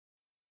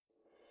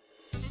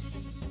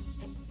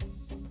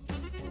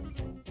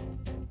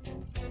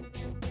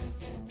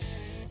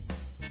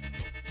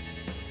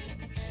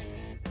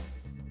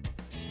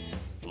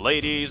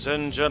Ladies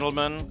and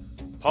gentlemen,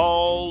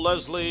 Paul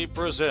Leslie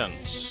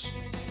presents.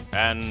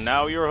 And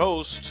now your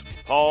host,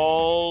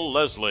 Paul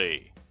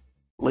Leslie.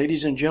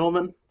 Ladies and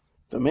gentlemen,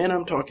 the man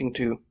I'm talking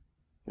to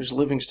is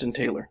Livingston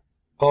Taylor.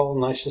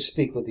 Paul, nice to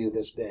speak with you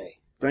this day.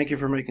 Thank you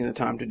for making the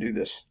time to do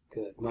this.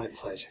 Good, my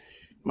pleasure.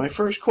 My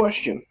first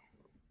question,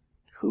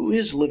 who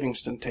is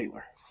Livingston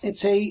Taylor?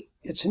 It's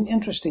an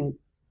interesting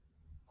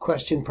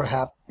question,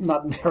 perhaps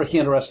not very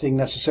interesting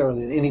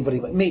necessarily to anybody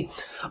but me.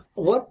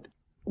 What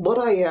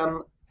I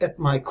am at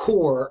my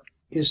core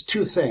is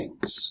two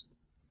things.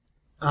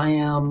 I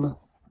am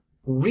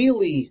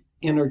really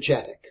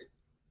energetic,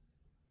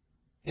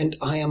 and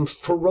I am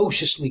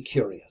ferociously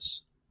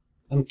curious.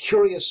 I'm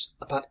curious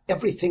about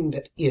everything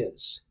that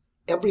is,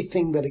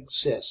 everything that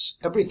exists,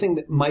 everything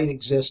that might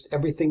exist,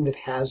 everything that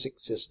has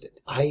existed.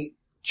 I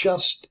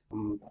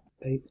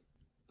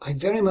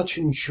very much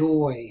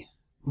enjoy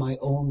my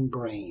own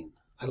brain.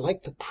 I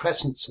like the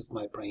presence of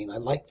my brain. I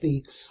like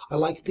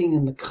being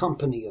in the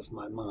company of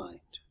my mind.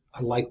 I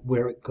like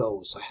where it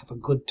goes. I have a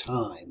good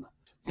time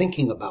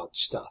thinking about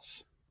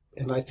stuff.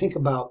 And I think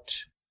about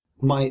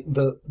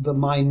the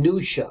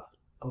minutia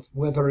of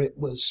whether it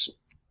was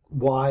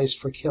wise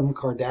for Kim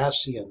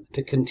Kardashian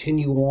to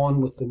continue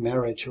on with the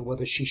marriage or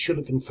whether she should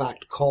have in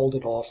fact called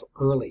it off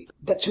early.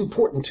 That's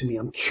important to me.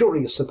 I'm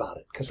curious about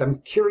it because I'm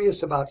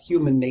curious about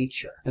human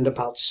nature and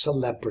about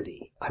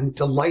celebrity. I'm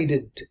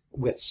delighted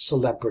with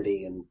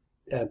celebrity and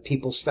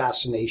people's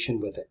fascination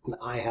with it, and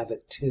I have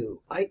it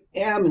too. I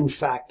am in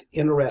fact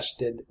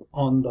interested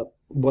on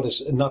what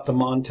is not the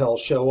Montel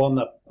show, on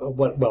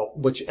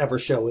whichever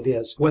show it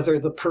is, whether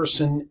the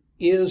person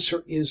is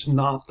or is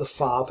not the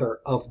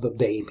father of the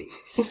baby.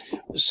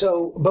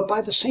 So, but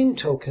by the same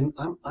token,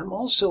 I'm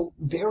also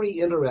very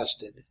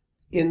interested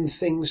in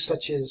things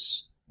such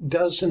as,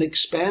 does an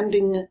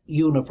expanding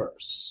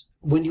universe,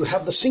 when you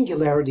have the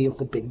singularity of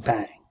the Big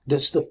Bang,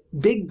 does the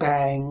Big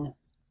Bang,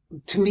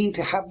 to me,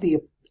 to have the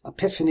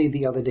epiphany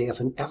the other day of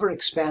an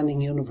ever-expanding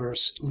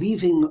universe,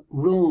 leaving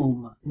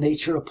room,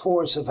 nature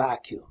abhors a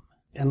vacuum,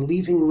 and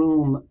leaving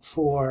room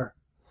for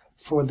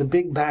the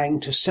Big Bang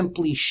to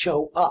simply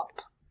show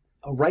up.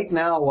 Right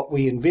now, what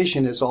we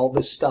envision is all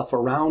this stuff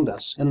around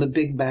us, and the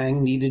Big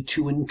Bang needed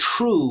to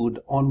intrude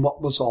on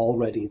what was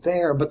already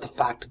there, but the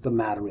fact of the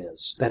matter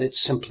is that it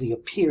simply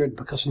appeared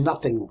because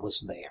nothing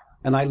was there.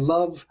 And I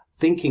love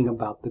thinking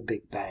about the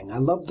Big Bang. I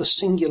love the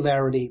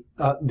singularity,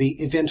 the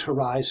event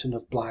horizon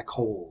of black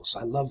holes.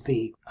 I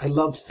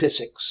love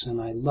physics,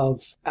 and I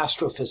love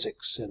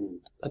astrophysics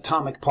and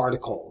atomic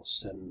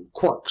particles and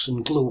quarks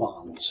and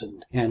gluons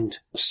and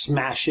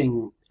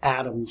smashing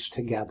atoms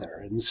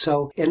together. And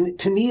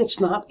to me,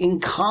 it's not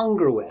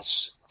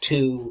incongruous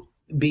to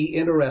be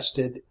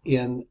interested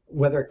in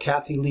whether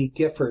Kathy Lee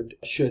Gifford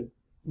should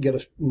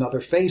get another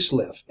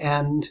facelift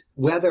and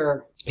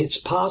whether it's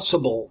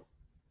possible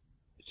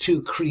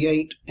to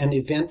create an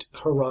event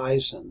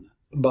horizon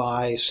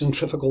by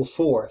centrifugal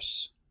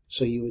force.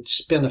 So you would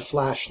spin a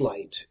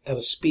flashlight at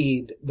a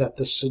speed that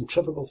the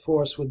centrifugal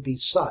force would be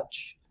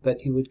such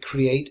that you would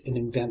create an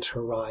event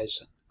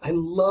horizon. I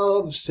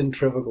love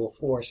centrifugal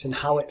force and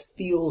how it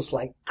feels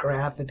like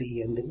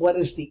gravity and what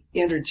is the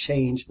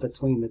interchange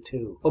between the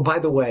two. Oh, by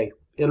the way,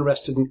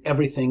 interested in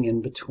everything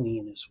in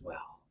between as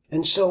well.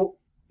 And so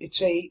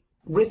it's a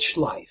rich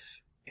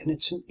life, and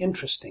it's an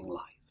interesting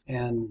life.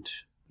 And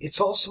it's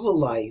also a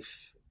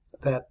life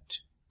that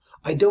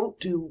I don't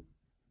do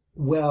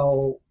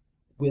well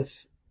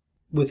with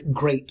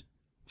great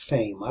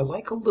fame. I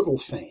like a little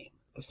fame.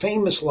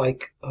 Fame is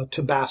like a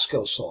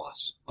Tabasco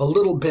sauce. A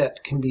little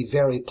bit can be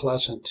very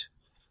pleasant.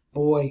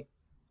 Boy,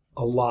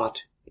 a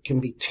lot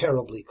can be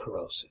terribly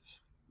corrosive.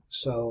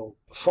 So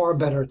far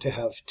better to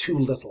have too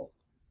little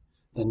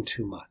than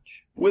too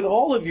much. With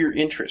all of your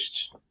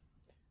interests,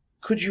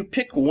 could you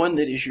pick one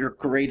that is your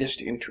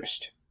greatest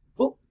interest?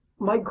 Well,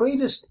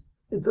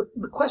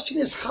 the question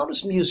is, how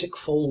does music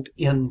fold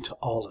into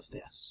all of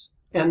this?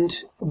 And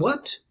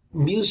what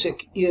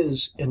music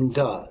is and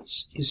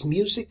does is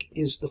music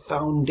is the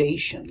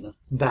foundation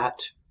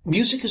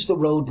music is the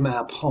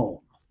roadmap home.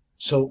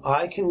 So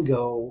I can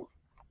go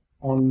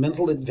on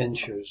mental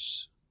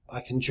adventures. I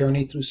can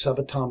journey through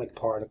subatomic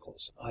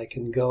particles. I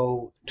can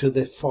go to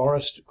the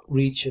forest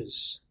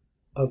reaches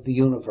of the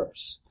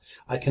universe.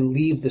 I can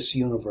leave this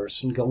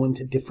universe and go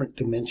into different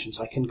dimensions.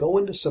 I can go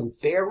into some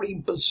very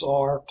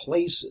bizarre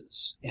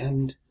places,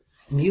 and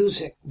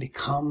music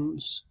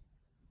becomes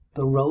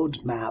the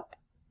roadmap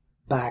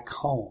back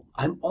home.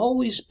 I'm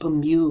always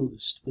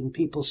bemused when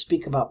people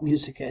speak about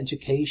music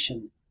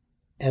education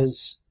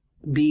as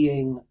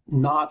being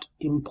not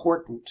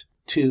important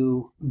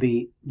to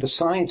the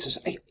sciences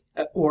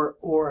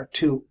or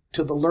to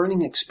the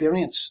learning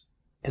experience.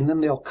 And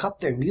then they'll cut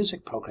their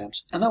music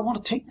programs. And I want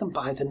to take them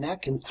by the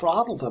neck and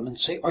throttle them and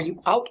say, are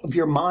you out of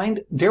your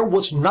mind? There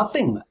was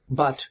nothing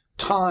but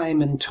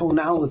time and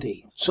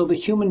tonality. So the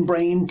human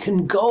brain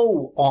can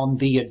go on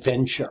the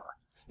adventure.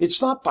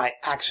 It's not by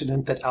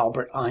accident that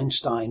Albert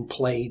Einstein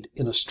played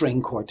in a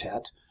string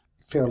quartet,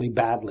 fairly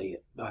badly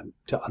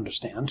to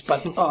understand,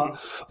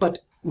 but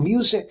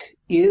music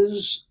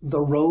is the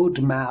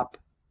roadmap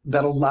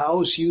that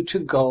allows you to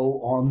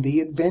go on the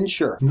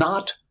adventure,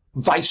 not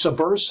vice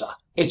versa.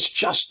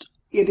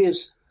 It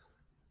is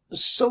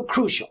so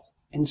crucial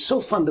and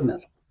so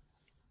fundamental.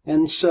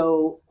 And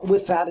so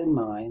with that in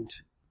mind,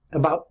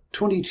 about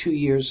 22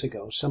 years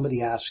ago,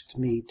 somebody asked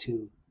me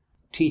to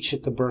teach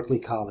at the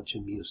Berklee College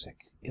of Music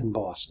in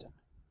Boston.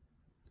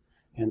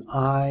 And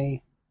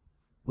I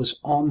was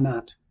on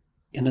that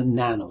in a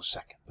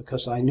nanosecond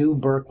because I knew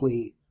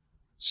Berklee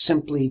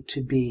simply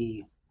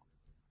to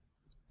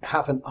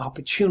have an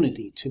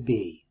opportunity to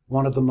be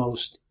one of the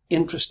most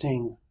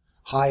interesting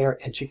higher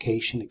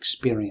education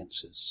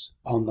experiences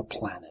on the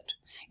planet.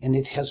 And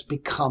it has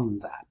become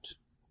that.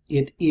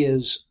 It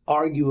is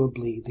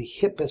arguably the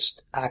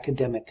hippest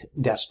academic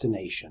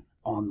destination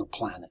on the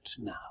planet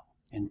now.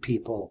 And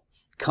people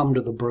come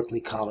to the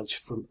Berklee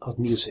College of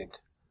Music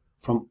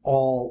from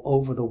all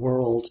over the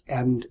world,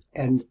 and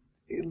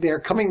they're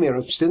coming there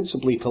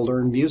ostensibly to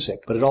learn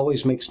music, but it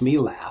always makes me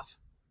laugh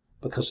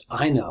because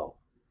I know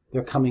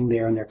they're coming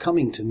there and they're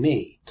coming to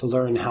me to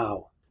learn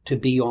how to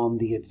be on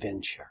the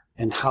adventure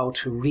and how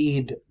to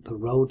read the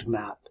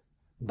roadmap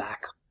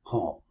back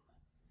home.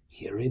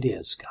 Here it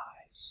is,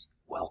 guys.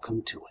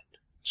 Welcome to it.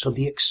 So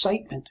the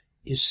excitement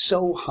is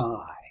so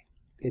high.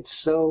 It's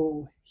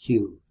so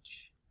huge.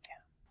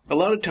 A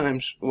lot of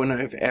times when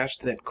I've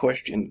asked that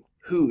question,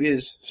 who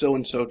is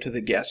so-and-so to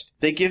the guest,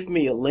 they give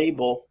me a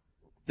label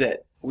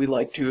that we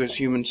like to, as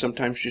humans,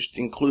 sometimes just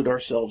include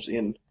ourselves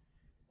in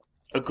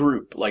a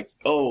group. Like,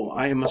 oh,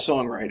 I am a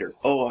songwriter.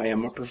 Oh, I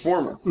am a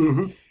performer.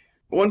 Mm-hmm.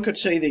 One could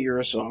say that you're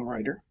a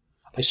songwriter.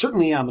 I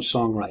certainly am a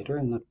songwriter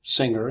and a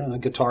singer and a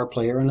guitar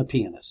player and a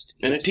pianist.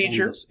 And a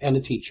teacher? And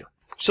a teacher.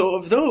 So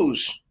of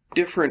those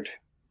different,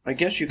 I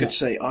guess you could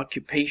say,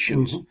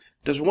 occupations,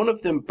 does one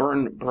of them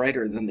burn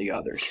brighter than the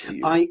others for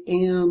you? I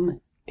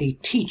am a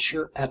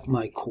teacher at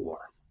my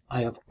core.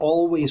 I have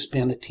always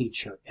been a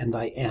teacher, and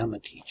I am a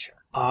teacher.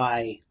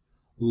 I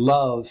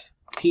love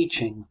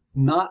teaching,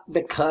 not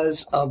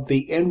because of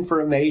the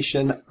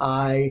information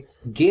I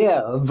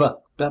give,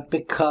 but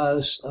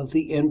because of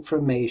the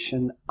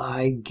information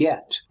I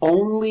get.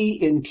 Only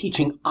in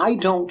teaching, I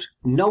don't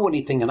know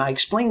anything, and I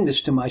explain this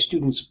to my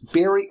students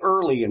very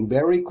early and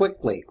very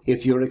quickly.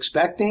 If you're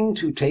expecting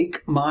to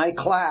take my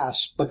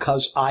class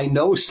because I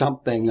know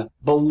something,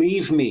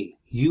 believe me,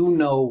 you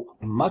know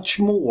much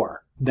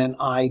more than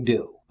I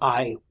do.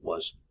 I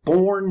was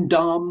born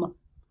dumb.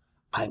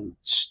 I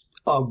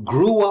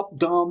grew up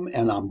dumb,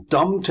 and I'm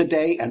dumb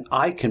today, and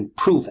I can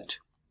prove it.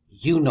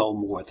 You know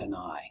more than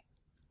I.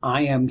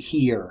 I am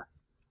here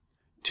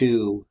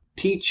to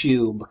teach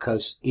you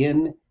because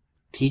in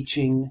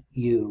teaching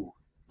you,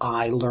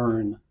 I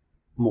learn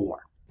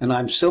more. And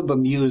I'm so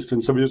bemused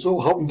when somebody says, oh,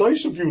 how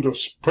nice of you to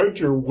spread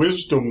your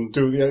wisdom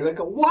to the... I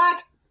go,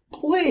 what?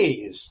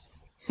 Please.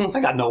 I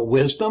got no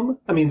wisdom.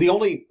 I mean, the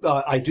only...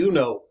 I do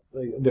know,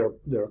 there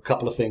are a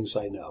couple of things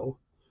I know.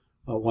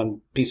 One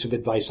piece of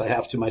advice I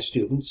have to my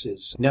students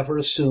is never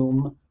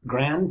assume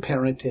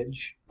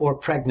grandparentage or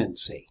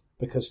pregnancy,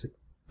 because the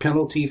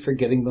penalty for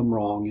getting them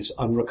wrong is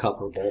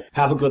unrecoverable.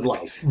 Have a good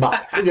life.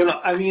 But,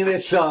 I mean,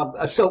 it's, there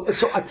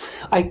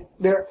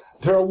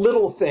are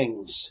little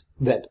things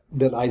that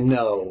I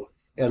know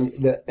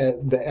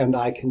and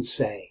I can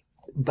say,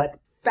 but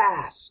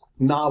vast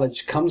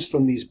knowledge comes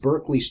from these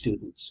Berklee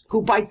students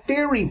who by the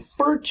very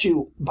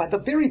virtue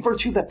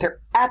that they're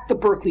at the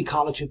Berklee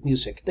College of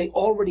Music, they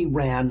already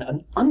ran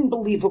an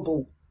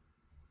unbelievable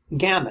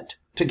gamut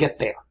to get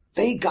there.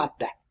 They got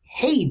the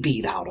hay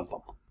beat out of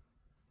them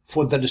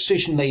for the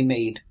decision they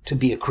made to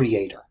be a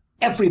creator.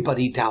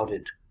 Everybody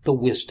doubted the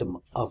wisdom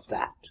of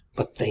that,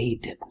 but they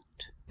didn't.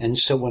 And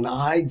so when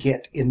I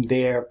get in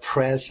their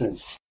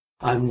presence,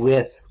 I'm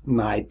with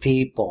my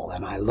people,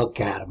 and I look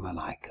at them and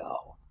I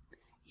go,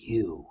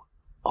 you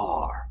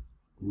are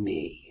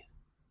me.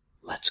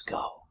 Let's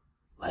go.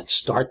 Let's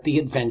start the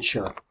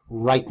adventure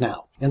right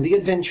now. And the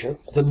adventure,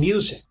 the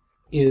music,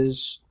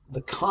 is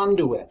the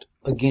conduit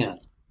again.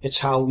 It's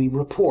how we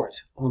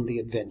report on the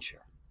adventure.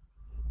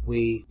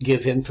 We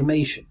give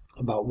information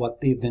about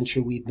what the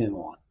adventure we've been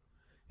on,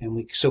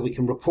 and so we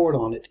can report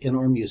on it in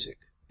our music,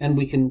 and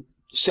we can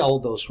sell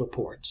those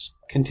reports,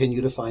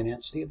 continue to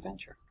finance the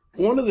adventure.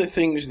 One of the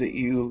things that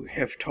you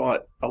have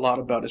taught a lot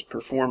about is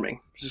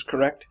performing. Is this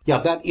correct? Yeah,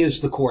 that is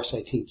the course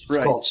I teach. It's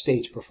right. Called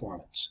stage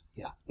performance.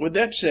 Yeah. With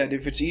that said,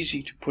 if it's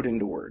easy to put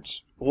into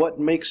words, what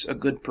makes a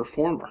good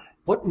performer?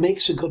 What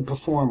makes a good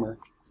performer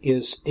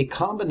is a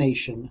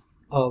combination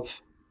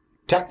of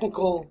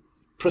technical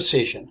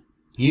precision.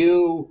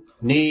 You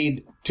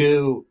need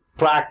to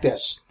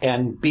practice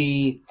and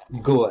be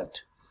good.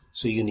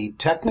 So you need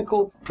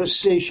technical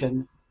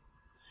precision,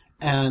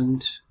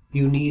 and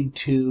you need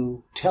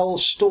to tell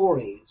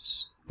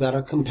stories that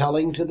are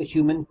compelling to the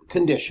human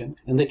condition,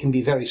 and they can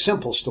be very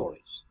simple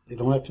stories. They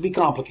don't have to be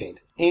complicated.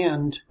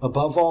 And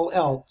above all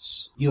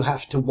else, you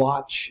have to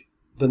watch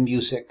the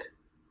music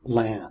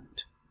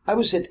land. I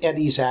was at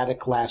Eddie's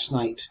Attic last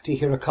night to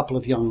hear a couple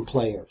of young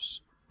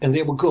players, and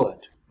they were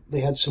good. They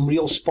had some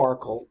real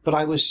sparkle, but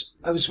I was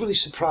really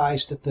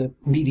surprised at the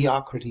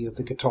mediocrity of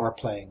the guitar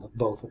playing of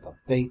both of them.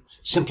 They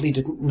simply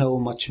didn't know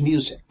much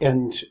music.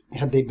 And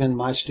had they been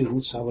my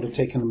students, I would have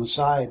taken them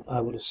aside.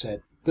 I would have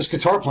said, this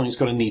guitar playing is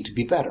going to need to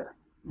be better.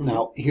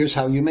 Now, here's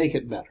how you make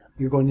it better.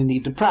 You're going to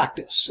need to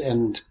practice.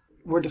 And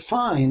we're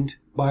defined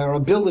by our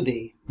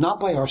ability, not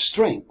by our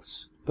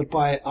strengths, but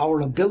by our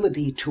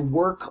ability to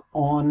work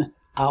on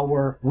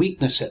our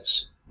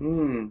weaknesses.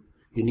 You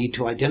need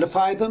to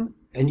identify them,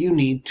 and you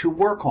need to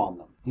work on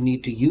them. You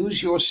need to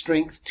use your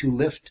strength to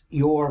lift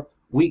your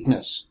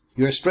weakness.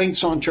 Your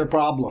strengths aren't your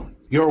problem.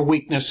 Your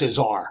weaknesses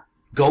are.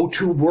 Go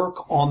to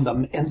work on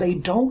them, and they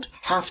don't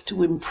have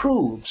to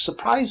improve.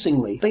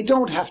 Surprisingly, they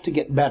don't have to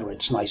get better.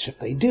 It's nice if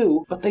they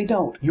do, but they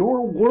don't.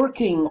 Your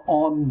working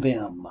on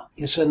them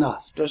is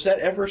enough. Does that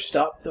ever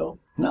stop, though?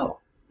 No.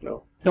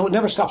 No. No, it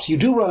never stops. You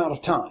do run out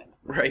of time.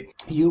 Right.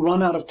 You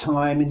run out of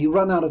time, and you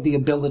run out of the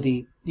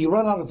ability, you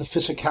run out of the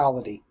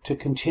physicality to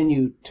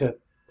continue to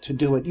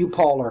do it. You,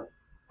 Paul,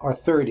 are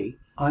 30.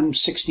 I'm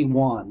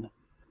 61.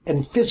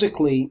 And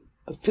physically,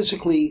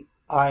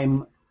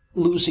 I'm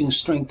losing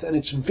strength, and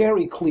it's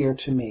very clear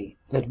to me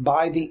that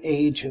by the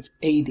age of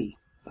 80,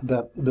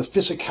 the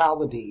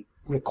physicality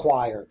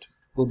required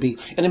will be,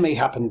 and it may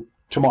happen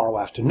tomorrow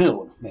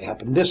afternoon, it may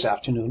happen this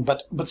afternoon,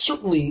 but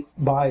certainly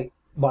by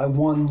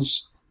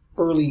one's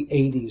early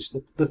 80s,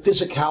 the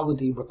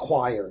physicality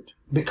required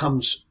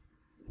becomes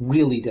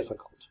really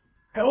difficult.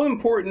 How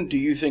important do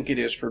you think it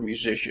is for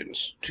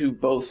musicians to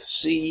both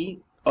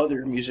see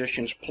other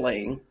musicians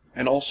playing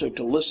and also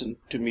to listen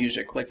to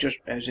music, like just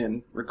as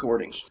in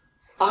recordings?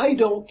 I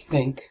don't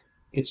think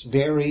it's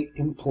very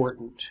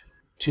important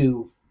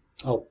to,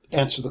 I'll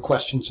answer the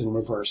questions in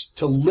reverse,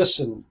 to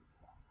listen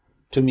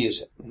to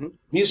music.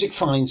 Music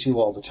finds you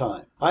all the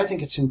time. I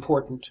think it's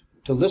important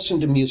to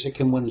listen to music,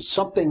 and when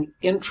something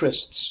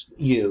interests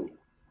you,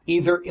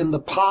 either in the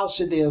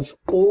positive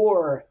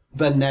or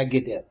the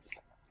negative,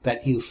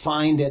 that you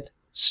find it,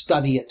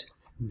 study it,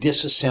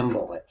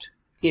 disassemble it.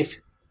 If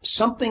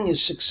something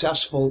is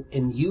successful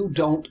and you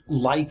don't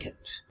like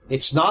it,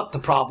 it's not the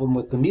problem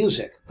with the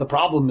music. The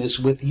problem is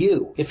with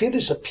you. If it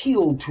has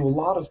appealed to a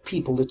lot of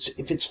people,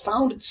 if it's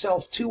found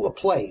itself to a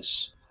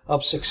place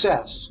of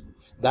success,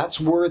 that's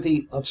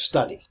worthy of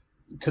study.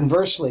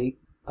 Conversely,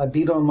 I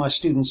beat on my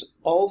students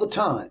all the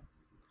time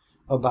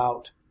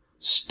about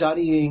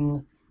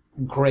studying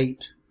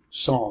great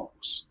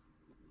songs.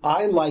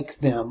 I like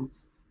them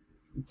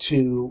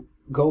to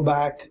go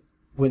back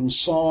when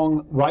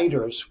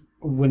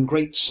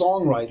great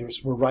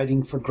songwriters were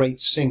writing for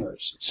great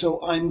singers. So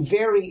I'm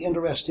very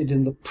interested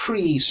in the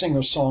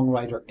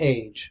pre-singer-songwriter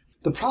age.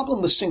 The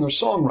problem with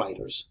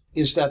singer-songwriters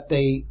is that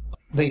they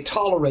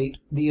tolerate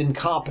the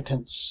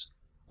incompetence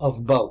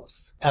of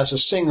both. As a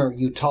singer,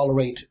 you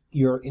tolerate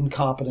your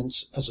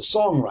incompetence as a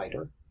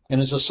songwriter,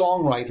 and as a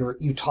songwriter,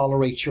 you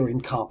tolerate your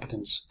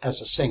incompetence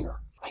as a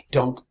singer. I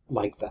don't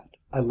like that.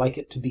 I like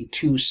it to be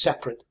two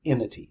separate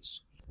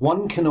entities.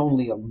 One can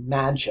only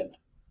imagine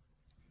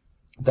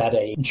that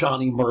a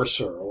Johnny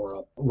Mercer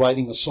or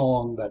writing a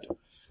song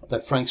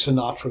that Frank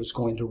Sinatra is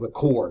going to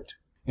record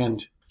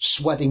and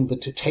sweating the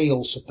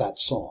details of that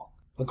song.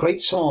 A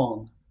great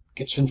song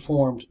gets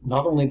informed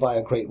not only by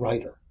a great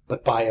writer,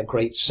 but by a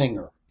great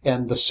singer.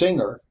 And the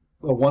singer,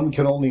 one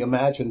can only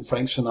imagine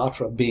Frank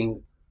Sinatra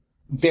being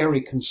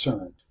very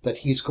concerned that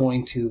he's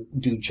going to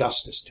do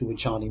justice to a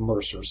Johnny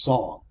Mercer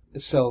song.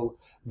 So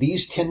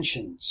these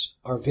tensions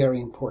are very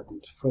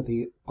important for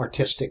the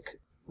artistic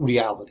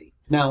reality.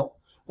 Now,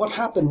 what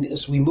happened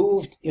is we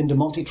moved into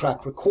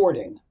multi-track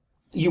recording.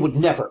 You would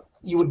never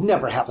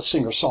have a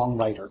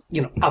singer-songwriter,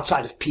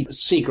 outside of Pete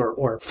Seeger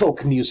or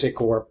folk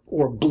music or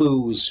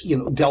blues,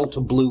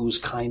 Delta blues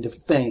kind of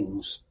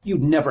things.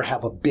 You'd never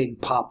have a big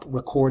pop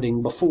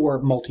recording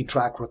before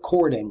multi-track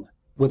recording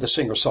with a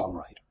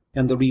singer-songwriter.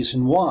 And the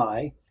reason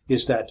why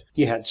is that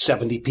you had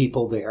 70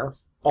 people there,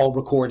 all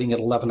recording at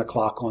 11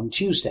 o'clock on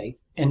Tuesday,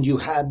 and you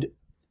had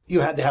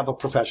to have a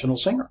professional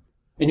singer,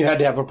 and you had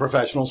to have a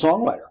professional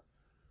songwriter,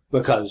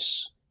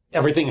 because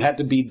everything had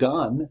to be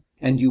done,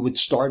 and you would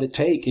start a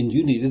take, and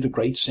you needed a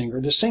great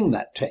singer to sing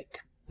that take,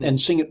 and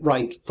sing it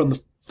right from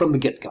the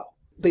get-go.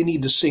 They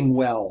need to sing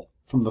well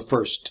from the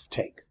first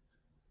take.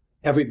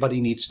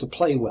 Everybody needs to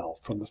play well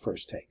from the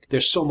first take.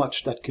 There's so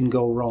much that can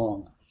go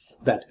wrong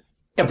that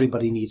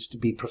everybody needs to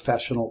be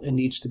professional and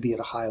needs to be at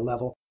a high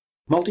level.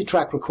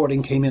 Multi-track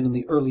recording came in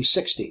the early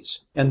 60s,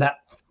 and that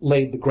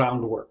laid the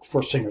groundwork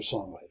for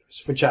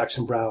singer-songwriters, for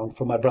Jackson Browne,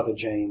 for my brother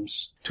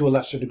James, to a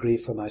lesser degree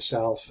for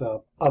myself,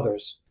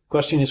 others.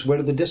 Question is, where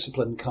did the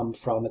discipline come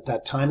from at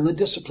that time? And the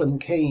discipline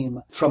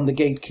came from the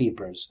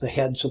gatekeepers, the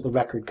heads of the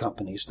record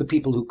companies, the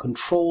people who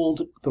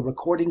controlled the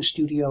recording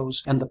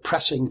studios and the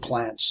pressing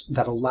plants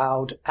that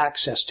allowed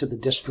access to the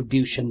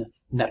distribution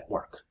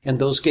network. And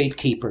those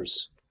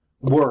gatekeepers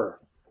were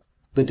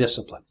the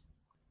discipline,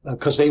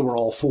 because they were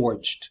all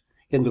forged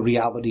in the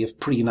reality of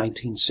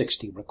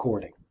pre-1960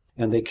 recording.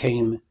 And they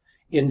came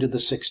into the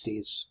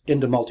 60s,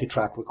 into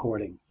multi-track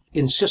recording,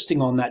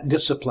 insisting on that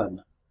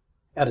discipline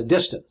at a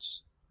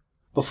distance,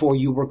 before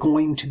you were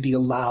going to be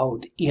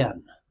allowed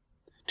in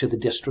to the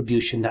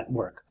distribution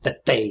network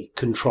that they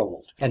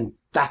controlled. And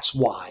that's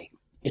why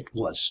it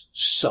was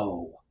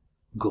so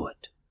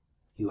good.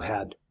 You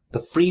had the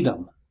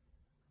freedom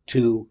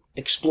to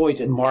exploit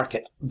and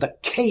market the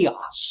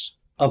chaos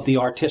of the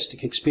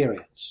artistic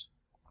experience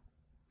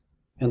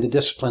and the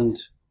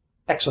disciplined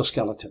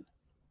exoskeleton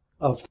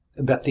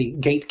that the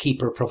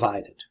gatekeeper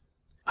provided,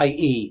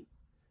 i.e.,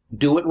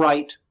 do it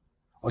right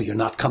or you're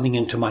not coming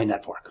into my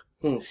network.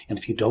 And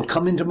if you don't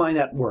come into my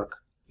network,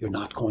 you're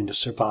not going to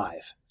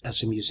survive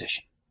as a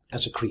musician,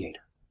 as a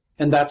creator.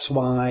 And that's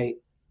why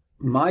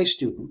my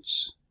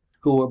students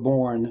who were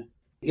born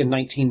in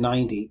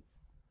 1990,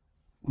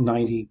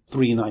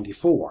 93,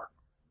 94,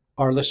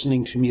 are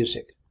listening to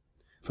music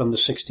from the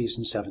 60s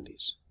and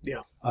 70s.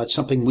 Yeah. It's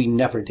something we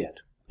never did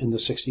in the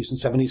 60s and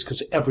 70s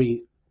because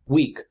every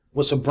week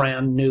was a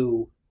brand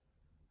new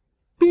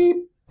beep,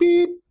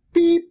 beep,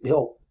 beep,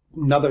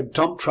 another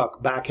dump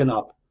truck backing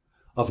up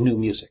of new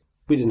music.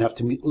 We didn't have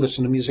to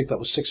listen to music that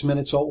was 6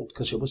 minutes old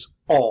because it was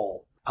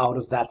all out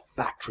of that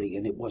factory,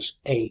 and it was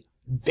a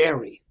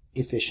very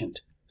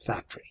efficient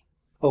factory.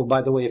 Oh,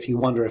 by the way, if you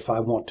wonder if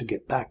I want to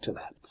get back to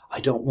that, I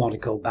don't want to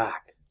go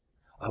back.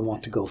 I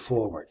want to go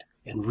forward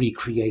and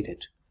recreate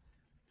it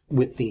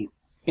with the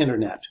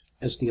internet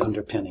as the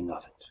underpinning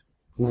of it.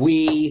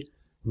 We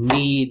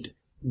need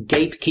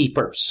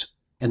gatekeepers.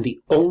 And the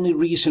only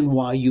reason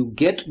why you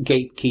get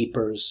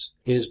gatekeepers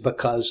is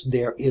because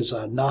there is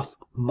enough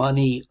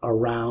money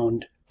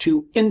around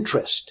to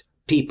interest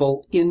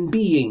people in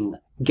being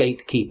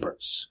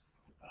gatekeepers.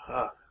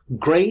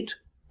 Great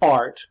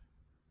art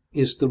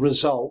is the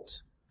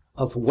result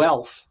of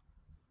wealth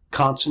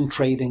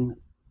concentrating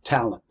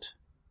talent.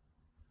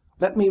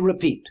 Let me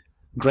repeat.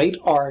 Great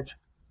art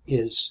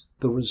is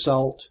the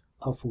result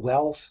of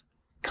wealth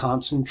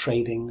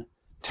concentrating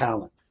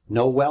talent.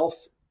 No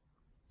wealth,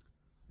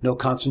 no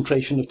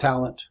concentration of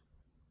talent.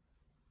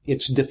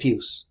 It's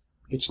diffuse.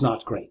 It's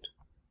not great.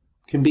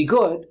 Can be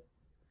good,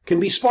 can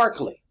be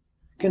sparkly,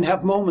 can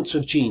have moments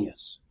of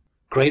genius.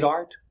 Great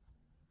art?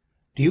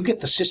 Do you get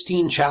the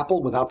Sistine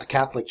Chapel without the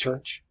Catholic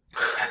Church?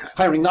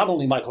 Hiring not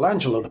only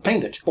Michelangelo to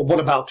paint it, but what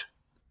about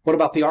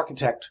the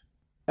architect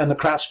and the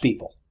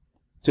craftspeople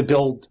to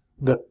build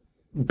the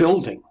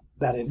building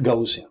that it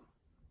goes in?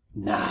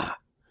 Nah,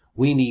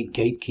 we need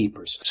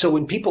gatekeepers. So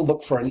when people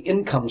look for an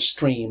income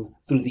stream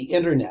through the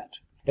internet,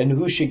 and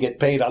who should get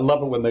paid, I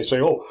love it when they say,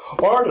 oh,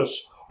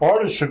 artists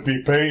should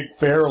be paid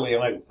fairly.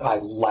 And I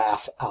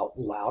laugh out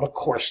loud. Of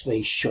course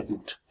they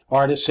shouldn't.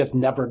 Artists have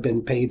never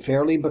been paid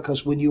fairly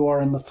because when you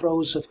are in the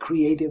throes of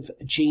creative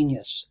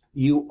genius,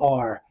 you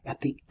are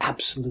at the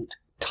absolute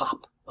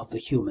top of the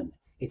human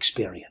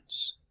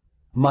experience.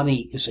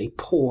 Money is a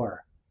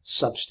poor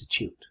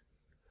substitute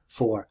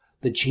for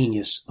the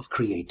genius of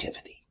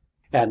creativity.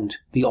 And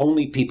the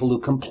only people who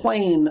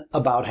complain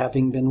about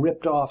having been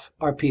ripped off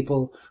are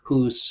people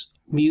whose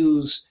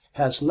muse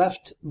has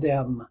left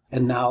them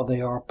and now they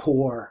are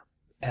poor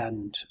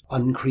and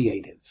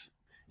uncreative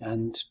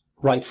and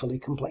rightfully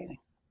complaining.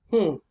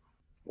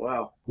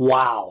 Wow.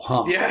 Wow,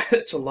 huh? Yeah,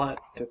 it's a lot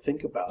to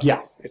think about.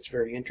 Yeah. It's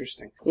very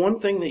interesting. One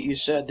thing that you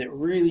said that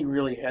really,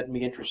 really had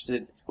me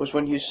interested was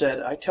when you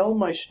said, I tell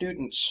my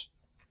students,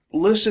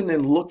 listen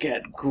and look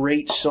at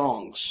great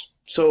songs.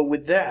 So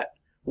with that,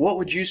 what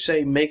would you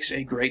say makes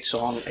a great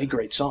song a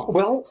great song?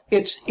 Well,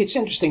 it's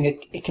interesting.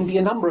 It can be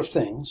a number of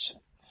things.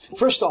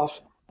 First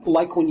off,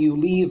 like when you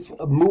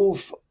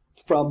move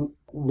from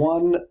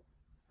one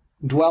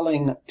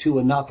dwelling to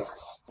another,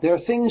 there are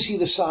things you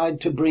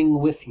decide to bring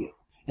with you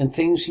and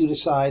things you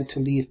decide to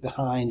leave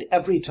behind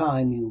every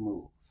time you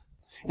move.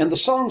 And the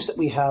songs that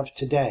we have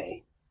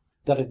today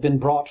that have been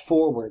brought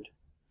forward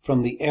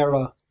from the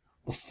era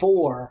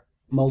before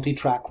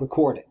multi-track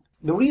recording.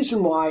 The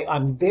reason why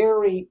I'm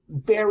very,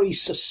 very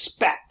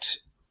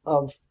suspect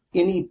of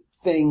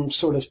anything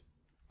sort of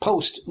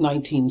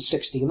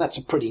post-1960, and that's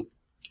a pretty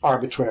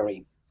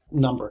arbitrary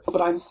number,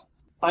 but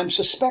I'm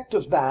suspect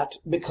of that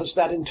because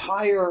that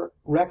entire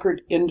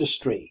record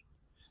industry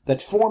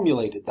that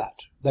formulated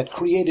that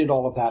created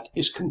all of that,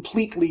 is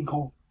completely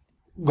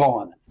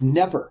gone,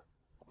 never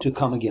to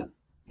come again.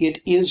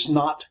 It is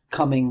not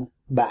coming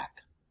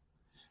back.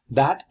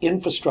 That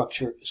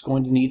infrastructure is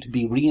going to need to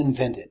be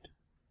reinvented.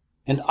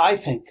 And I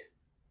think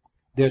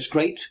there's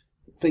great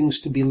things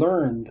to be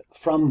learned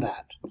from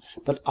that.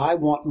 But I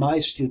want my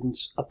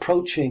students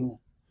approaching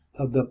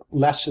the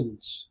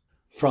lessons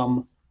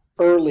from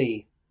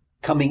early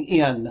coming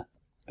in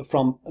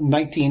from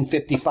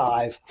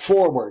 1955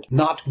 forward,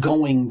 not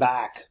going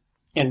back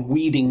and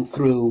weeding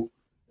through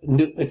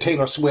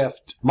Taylor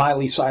Swift,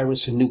 Miley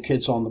Cyrus, and New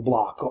Kids on the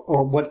Block,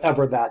 or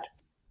whatever that.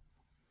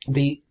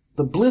 The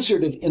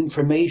blizzard of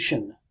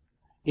information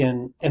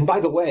and by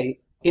the way,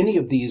 any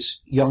of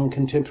these young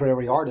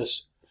contemporary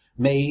artists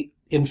may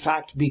in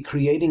fact be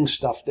creating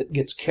stuff that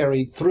gets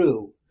carried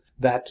through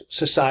that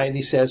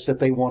society says that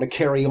they want to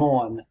carry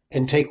on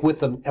and take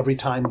with them every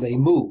time they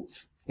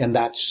move.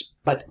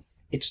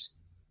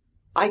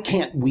 I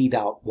can't weed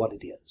out what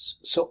it is.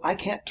 So I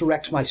can't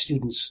direct my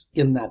students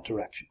in that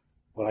direction.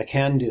 What I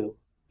can do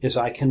is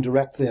I can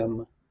direct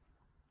them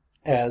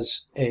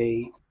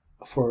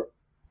for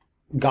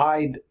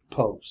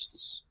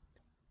guideposts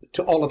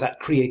to all of that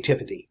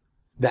creativity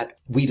that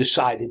we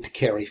decided to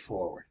carry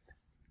forward.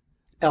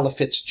 Ella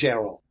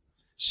Fitzgerald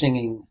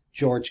singing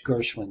George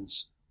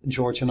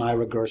and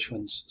Ira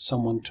Gershwin's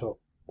Someone Took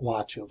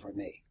Watch Over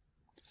Me.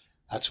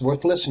 That's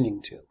worth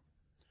listening to.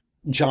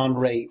 John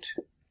Raitt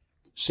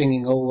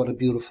singing Oh, What a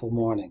Beautiful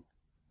Morning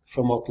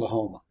from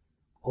Oklahoma.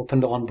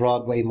 Opened on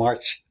Broadway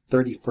March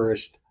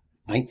 31st,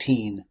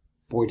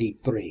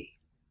 1943.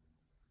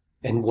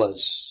 And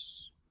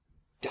was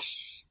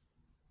just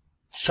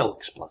so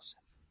explosive.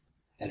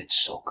 And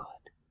it's so good.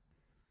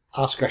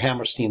 Oscar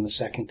Hammerstein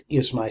II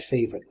is my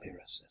favorite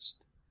lyricist.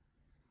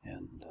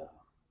 And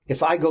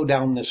if I go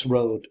down this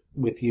road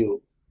with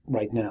you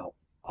right now,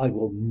 I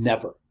will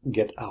never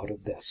get out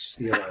of this.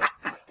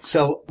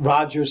 So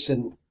Rodgers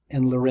and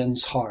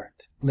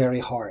Larry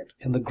Hart,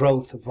 and the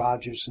growth of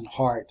Rodgers and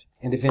Hart,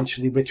 and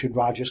eventually Richard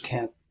Rodgers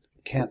can't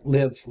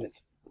live with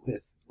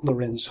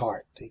Lorenz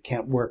Hart. He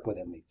can't work with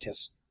him.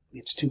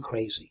 It's too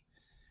crazy.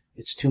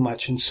 It's too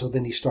much. And so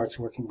then he starts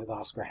working with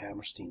Oscar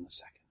Hammerstein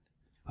II.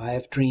 I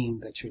have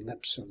dreamed that your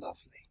lips are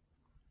lovely.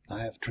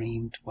 I have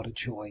dreamed what a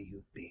joy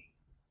you'd be.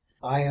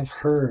 I have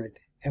heard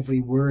every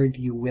word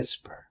you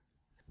whisper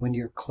when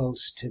you're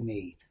close to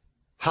me.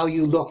 How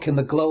you look in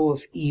the glow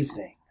of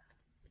evening.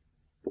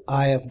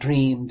 I have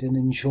dreamed and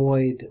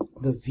enjoyed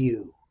the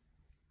view.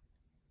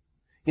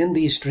 In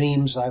these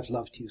dreams I've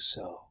loved you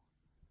so,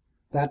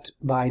 that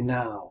by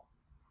now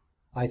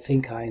I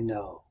think I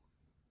know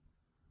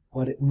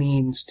what it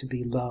means to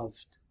be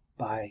loved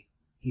by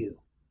you.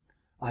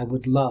 I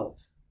would love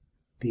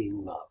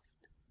being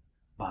loved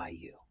by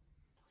you.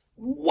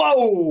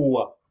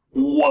 Whoa!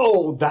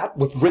 Whoa! That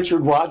with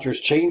Richard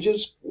Rodgers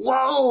changes?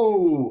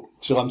 Whoa!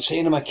 So I'm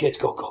saying to my kids,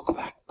 go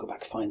back,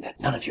 find that.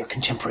 None of your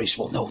contemporaries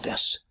will know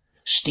this.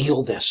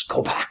 Steal this,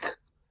 go back.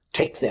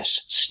 Take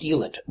this,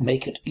 steal it,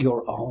 make it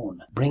your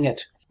own. Bring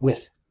it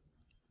with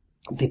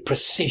the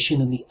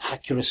precision and the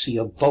accuracy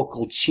of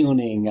vocal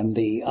tuning and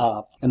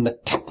the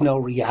techno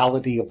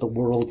reality of the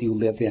world you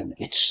live in.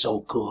 It's so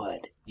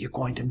good. You're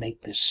going to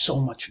make this so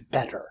much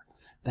better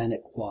than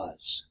it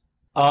was.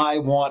 I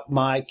want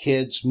my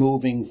kids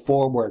moving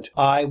forward.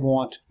 I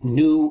want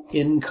new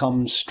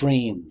income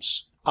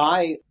streams.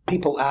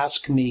 People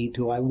ask me,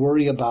 do I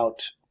worry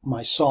about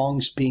my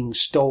songs being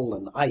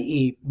stolen,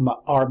 i.e.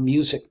 our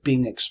music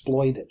being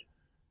exploited?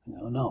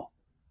 No.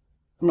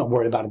 I'm not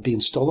worried about it being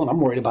stolen. I'm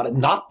worried about it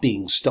not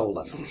being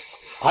stolen.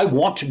 I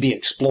want to be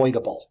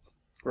exploitable.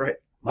 Right.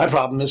 My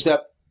problem is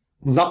that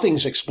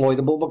nothing's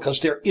exploitable because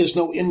there is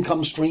no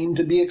income stream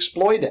to be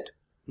exploited.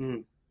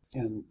 Mm.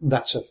 And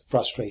that's a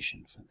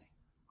frustration for me.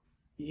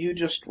 You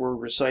just were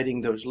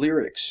reciting those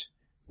lyrics.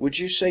 Would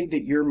you say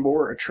that you're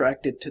more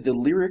attracted to the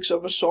lyrics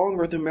of a song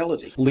or the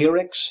melody?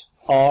 Lyrics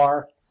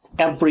are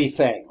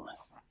everything.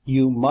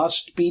 You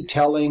must be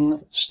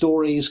telling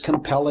stories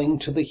compelling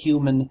to the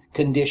human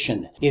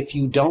condition. If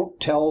you don't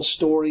tell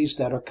stories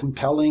that are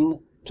compelling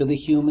to the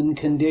human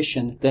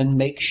condition, then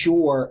make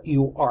sure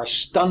you are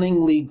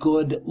stunningly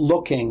good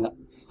looking,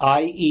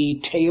 i.e.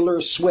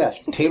 Taylor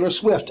Swift. Taylor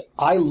Swift,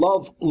 I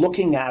love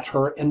looking at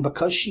her, and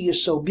because she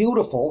is so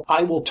beautiful,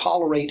 I will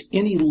tolerate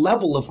any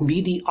level of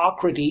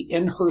mediocrity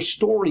in her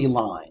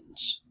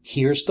storylines.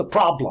 Here's the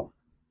problem.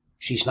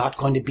 She's not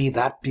going to be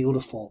that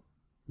beautiful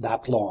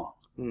that long.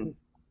 Mm.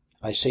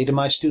 I say to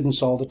my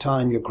students all the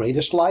time, your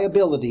greatest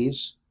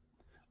liabilities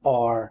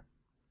are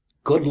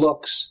good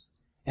looks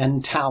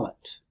and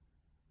talent,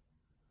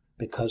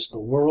 because the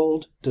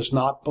world does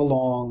not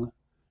belong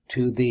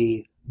to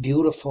the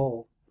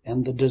beautiful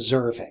and the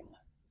deserving.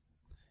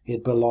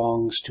 It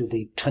belongs to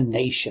the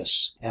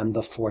tenacious and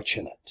the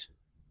fortunate.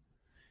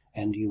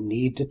 And you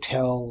need to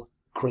tell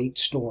great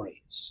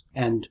stories.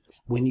 And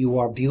when you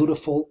are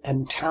beautiful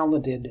and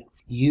talented,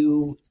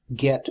 you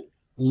get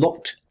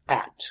looked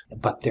at.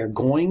 But they're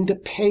going to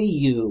pay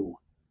you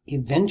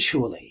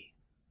eventually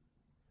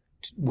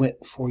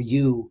for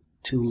you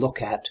to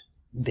look at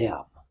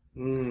them,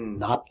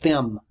 not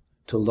them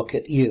to look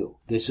at you.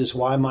 This is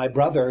why my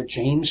brother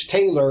James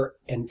Taylor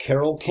and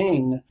Carole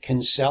King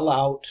can sell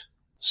out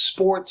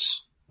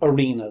sports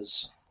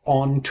arenas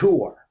on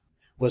tour.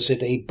 Was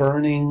it a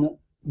burning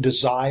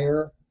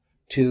desire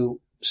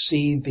to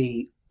see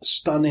the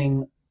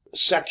stunning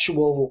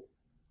sexual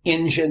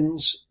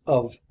engines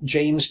of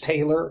James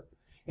Taylor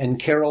and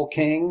Carole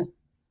King?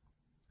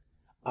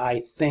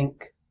 I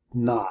think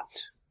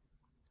not.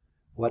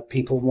 What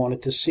people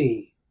wanted to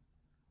see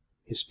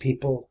is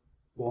people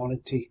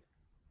wanted to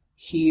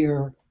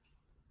hear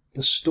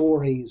the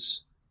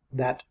stories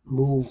that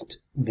moved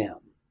them.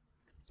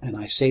 And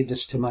I say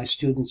this to my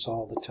students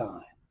all the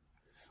time.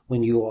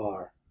 When you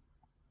are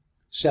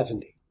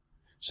 70,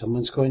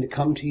 someone's going to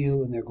come to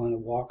you and they're going to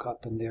walk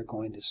up and they're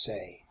going to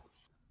say,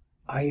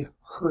 I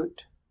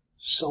hurt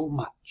so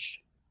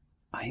much.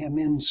 I am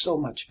in so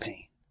much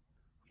pain.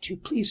 Would you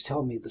please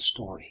tell me the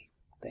story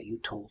that you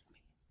told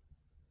me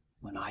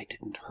when I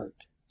didn't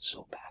hurt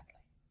so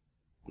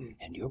badly?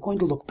 And you're going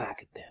to look back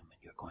at them and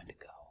you're going to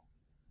go,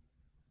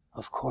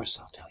 Of course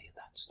I'll tell you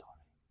that story.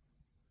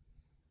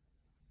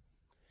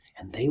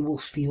 And they will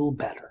feel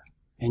better,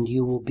 and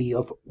you will be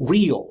of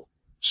real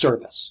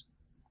service.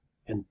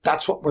 And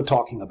that's what we're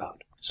talking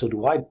about. So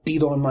do I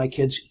beat on my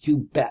kids?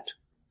 You bet.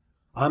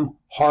 I'm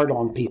hard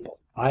on people.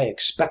 I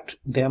expect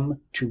them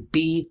to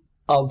be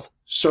of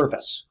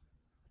service.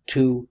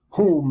 To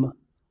whom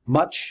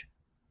much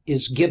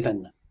is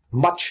given,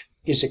 much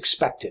is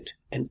expected.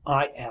 And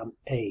I am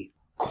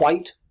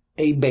quite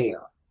a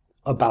bear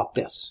about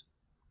this.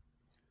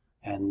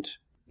 And,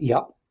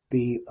 yep,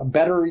 the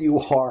better you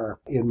are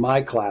in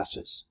my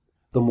classes,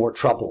 the more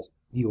trouble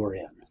you are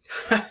in.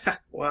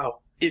 Wow.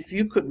 If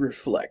you could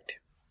reflect,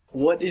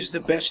 what is the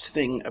best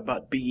thing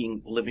about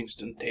being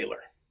Livingston Taylor?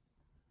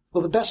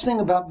 Well, the best thing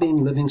about being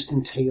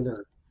Livingston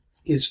Taylor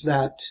is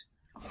that,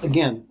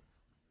 again,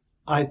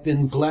 I've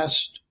been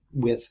blessed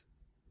with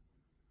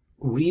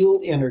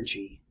real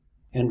energy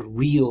and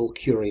real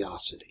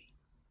curiosity.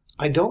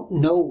 I don't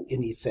know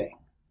anything,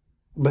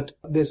 but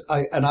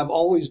I'm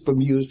always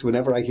bemused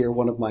whenever I hear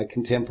one of my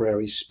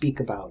contemporaries speak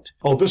about,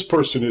 oh, this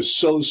person is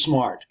so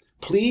smart.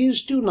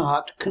 Please do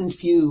not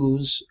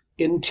confuse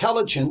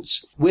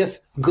intelligence with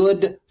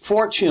good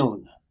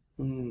fortune.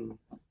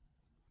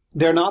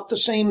 They're not the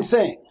same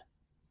thing.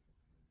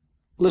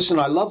 Listen,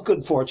 I love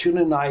good fortune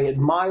and I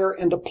admire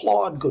and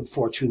applaud good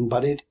fortune,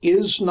 but it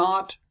is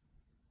not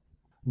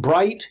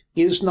bright,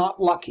 is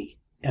not lucky,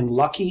 and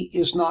lucky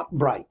is not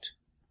bright.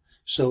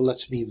 So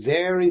let's be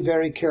very,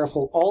 very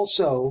careful.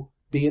 Also,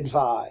 be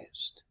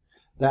advised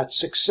that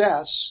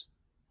success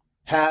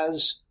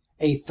has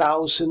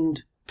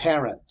 1,000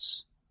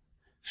 parents.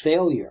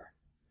 Failure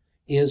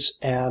is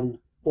an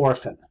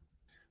orphan.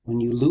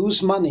 When you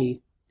lose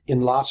money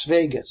in Las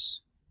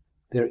Vegas,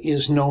 there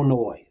is no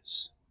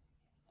noise.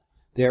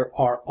 There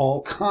are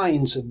all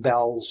kinds of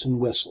bells and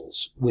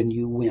whistles when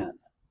you win.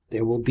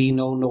 There will be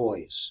no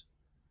noise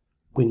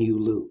when you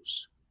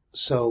lose.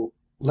 So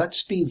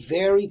let's be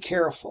very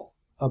careful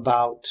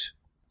about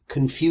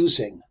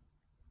confusing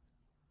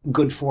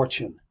good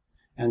fortune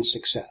and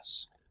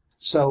success.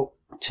 So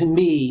to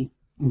me,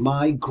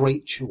 my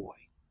great joy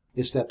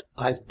is that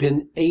I've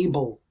been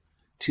able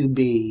to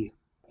be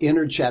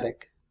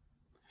energetic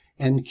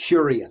and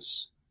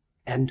curious.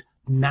 And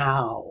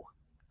now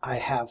I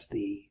have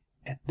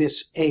at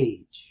this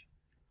age,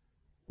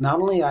 not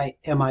only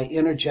am I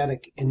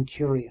energetic and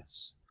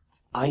curious,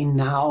 I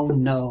now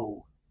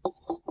know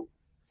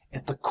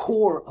at the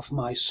core of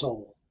my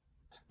soul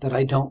that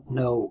I don't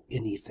know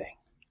anything.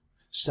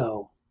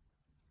 So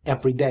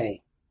every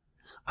day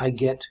I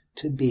get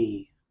to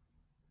be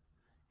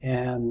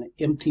an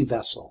empty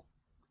vessel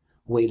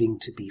waiting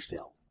to be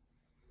filled.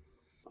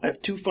 I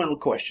have two final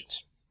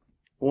questions.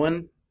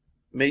 One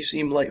may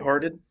seem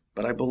lighthearted,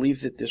 but I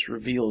believe that this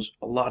reveals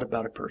a lot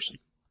about a person.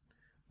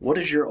 What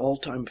is your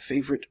all-time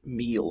favorite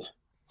meal?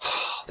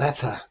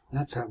 That's a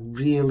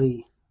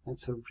really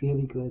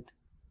good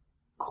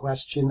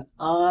question.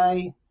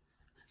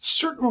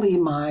 Certainly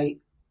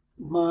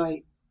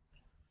my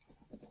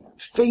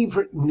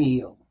favorite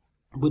meal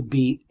would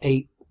be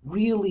a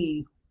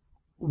really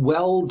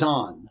well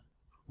done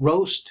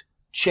roast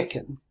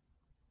chicken,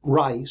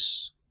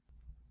 rice,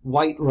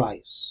 white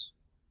rice,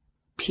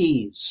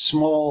 peas,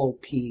 small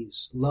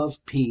peas,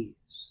 love peas.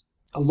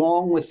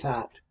 Along with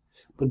that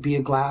would be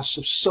a glass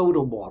of soda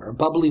water,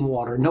 bubbly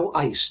water, no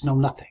ice, no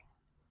nothing.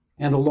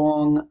 And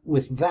along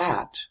with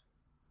that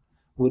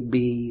would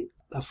be,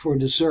 for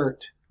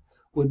dessert,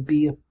 would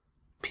be a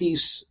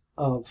piece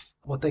of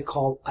what they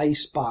call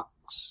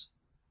icebox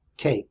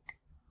cake,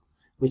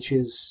 which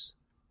is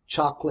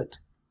chocolate,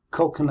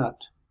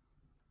 coconut,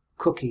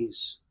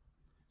 cookies,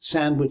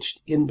 sandwiched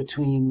in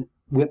between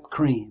whipped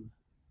cream,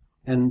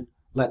 and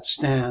let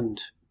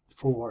stand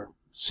for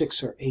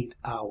 6 or 8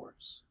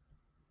 hours.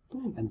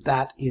 And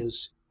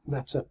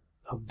that's a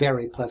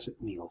very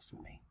pleasant meal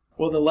for me.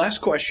 Well, the last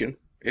question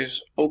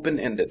is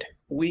open-ended.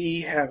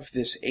 We have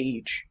this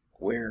age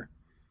where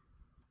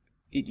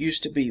it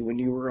used to be when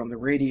you were on the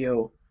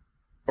radio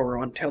or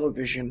on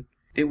television,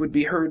 it would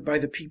be heard by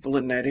the people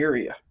in that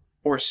area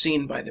or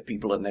seen by the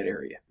people in that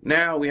area.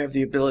 Now we have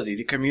the ability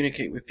to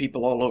communicate with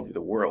people all over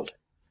the world.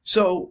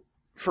 So,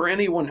 for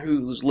anyone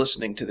who's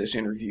listening to this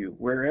interview,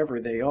 wherever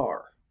they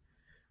are,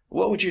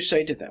 what would you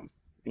say to them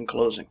in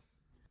closing?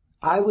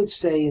 I would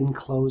say in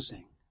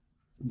closing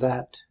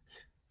that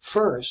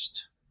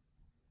first,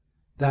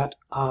 that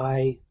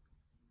I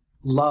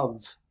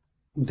love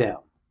them,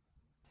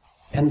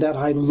 and that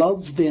I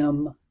love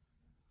them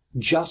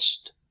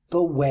just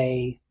the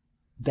way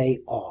they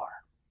are.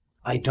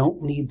 I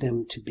don't need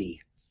them to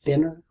be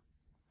thinner,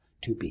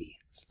 to be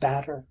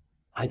fatter.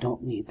 I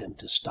don't need them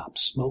to stop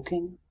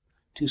smoking,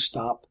 to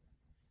stop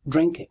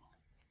drinking.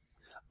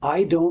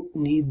 I don't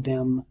need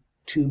them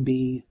to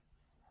be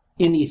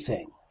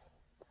anything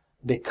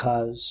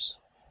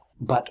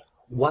but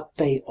what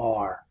they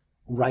are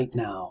right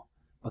now,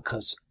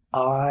 because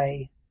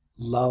I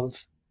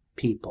love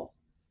people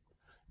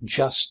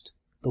just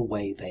the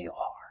way they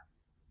are.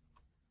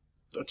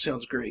 That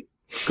sounds great.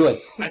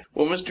 Good.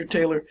 Well, Mr.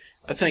 Taylor,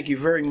 I thank you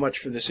very much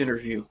for this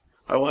interview.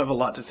 I will have a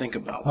lot to think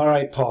about. All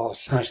right, Paul.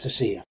 It's nice to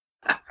see you.